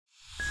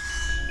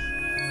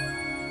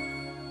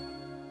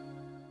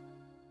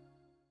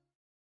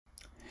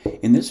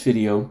In this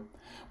video,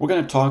 we're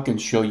going to talk and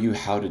show you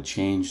how to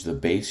change the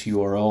base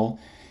URL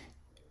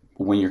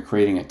when you're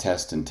creating a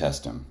test in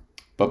Testim.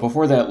 But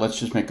before that, let's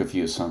just make a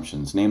few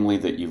assumptions, namely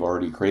that you've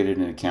already created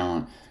an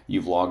account,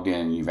 you've logged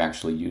in, you've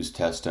actually used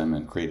Testim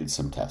and created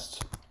some tests.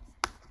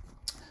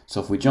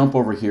 So if we jump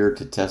over here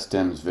to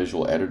Testim's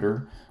visual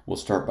editor, we'll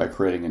start by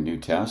creating a new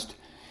test.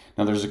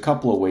 Now there's a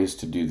couple of ways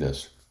to do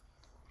this.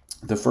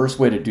 The first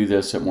way to do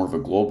this at more of a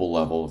global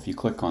level, if you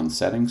click on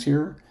settings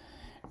here,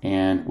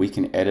 and we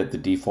can edit the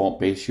default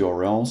base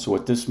URL. So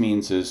what this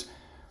means is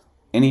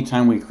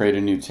anytime we create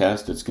a new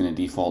test, it's going to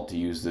default to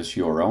use this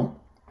URL,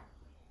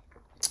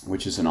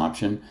 which is an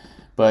option.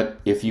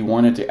 But if you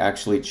wanted to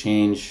actually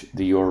change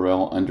the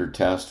URL under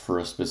test for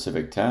a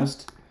specific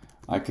test,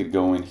 I could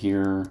go in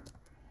here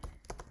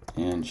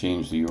and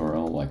change the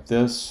URL like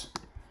this.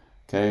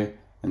 Okay,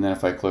 and then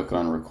if I click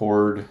on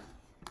record,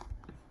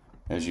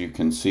 as you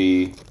can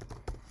see,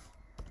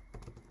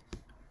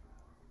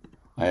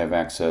 I have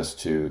access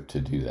to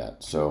do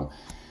that. So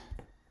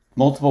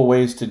multiple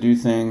ways to do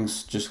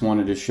things. Just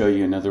wanted to show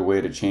you another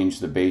way to change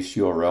the base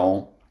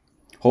URL.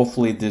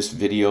 Hopefully this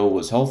video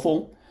was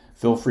helpful.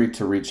 Feel free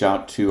to reach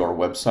out to our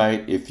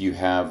website if you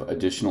have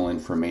additional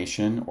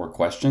information or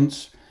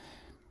questions.